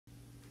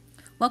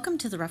Welcome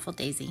to the Ruffled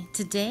Daisy.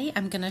 Today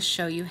I'm going to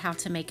show you how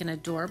to make an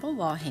adorable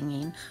wall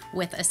hanging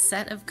with a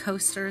set of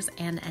coasters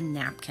and a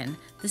napkin.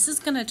 This is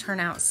going to turn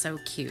out so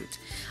cute.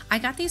 I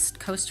got these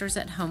coasters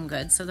at Home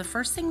Goods, so the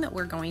first thing that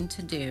we're going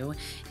to do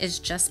is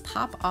just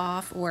pop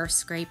off or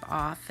scrape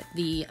off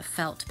the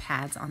felt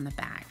pads on the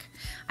back.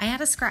 I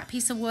had a scrap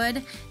piece of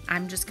wood.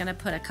 I'm just going to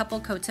put a couple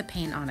coats of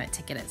paint on it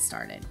to get it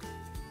started.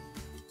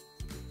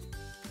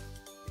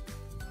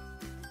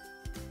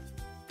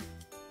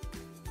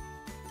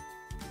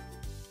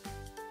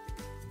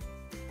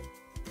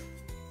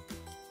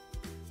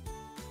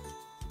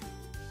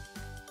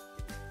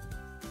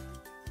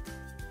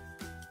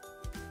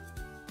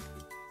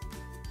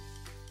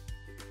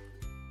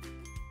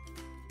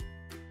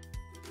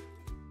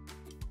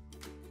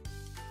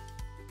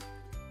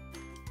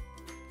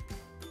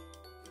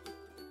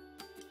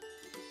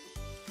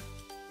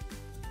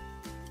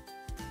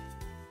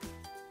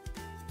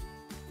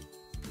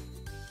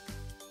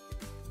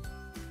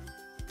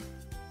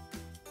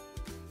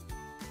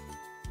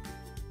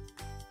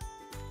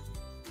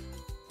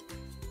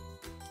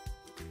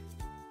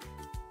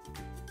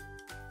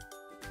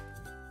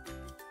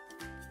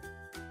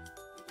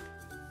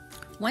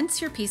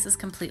 Once your piece is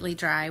completely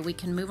dry, we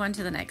can move on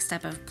to the next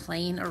step of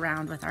playing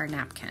around with our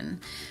napkin.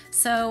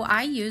 So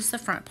I use the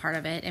front part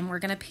of it and we're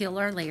going to peel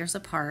our layers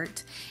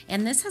apart.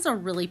 And this has a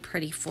really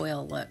pretty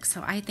foil look,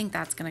 so I think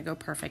that's going to go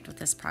perfect with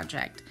this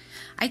project.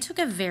 I took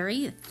a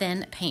very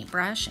thin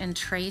paintbrush and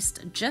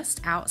traced just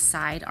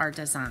outside our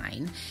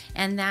design.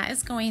 And that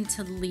is going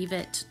to leave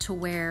it to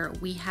where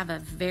we have a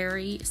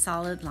very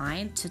solid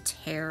line to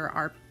tear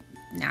our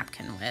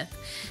napkin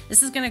with.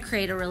 This is going to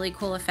create a really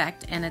cool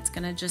effect, and it's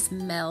going to just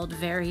meld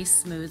very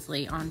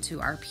smoothly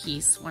onto our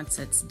piece once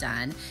it's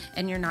done,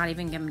 and you're not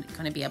even going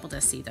to be able to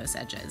see those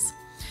edges.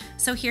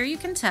 So here you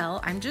can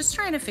tell I'm just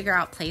trying to figure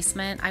out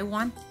placement. I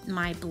want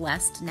my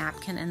blessed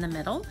napkin in the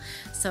middle.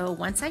 So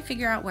once I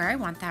figure out where I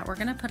want that, we're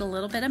going to put a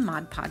little bit of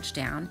Mod Podge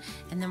down,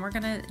 and then we're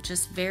going to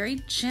just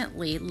very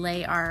gently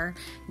lay our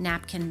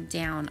napkin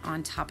down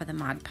on top of the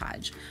Mod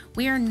Podge.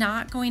 We are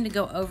not going to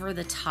go over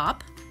the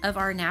top of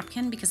our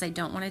napkin because I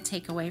don't want to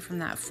take away from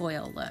that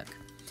foil look.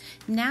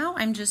 Now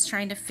I'm just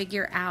trying to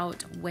figure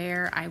out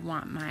where I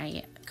want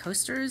my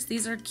coasters.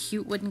 These are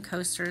cute wooden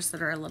coasters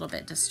that are a little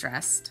bit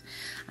distressed.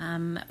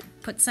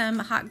 Put some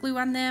hot glue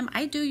on them.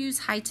 I do use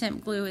high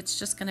temp glue. It's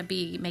just going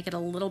to make it a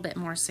little bit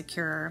more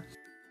secure.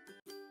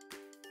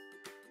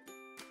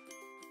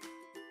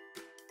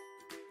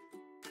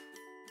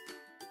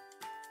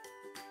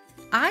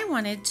 I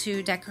wanted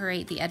to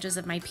decorate the edges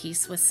of my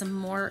piece with some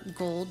more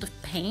gold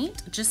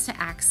paint just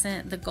to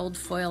accent the gold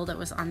foil that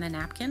was on the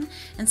napkin.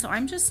 And so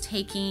I'm just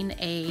taking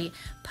a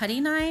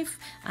putty knife.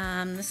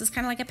 This is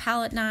kind of like a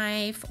palette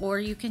knife, or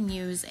you can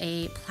use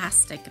a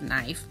plastic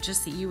knife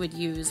just that you would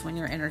use when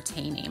you're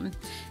entertaining.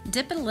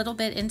 Dip it a little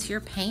bit into your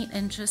paint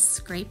and just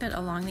scrape it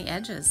along the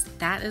edges.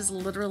 That is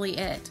literally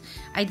it.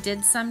 I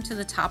did some to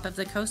the top of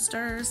the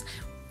coasters,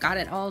 got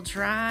it all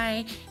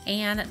dry,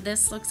 and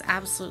this looks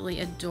absolutely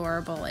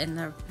adorable in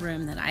the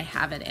room that I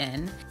have it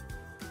in.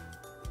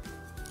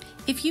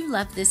 If you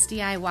love this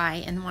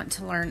DIY and want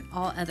to learn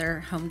all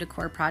other home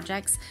decor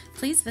projects,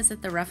 please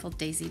visit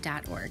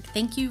theruffleddaisy.org.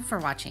 Thank you for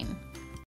watching.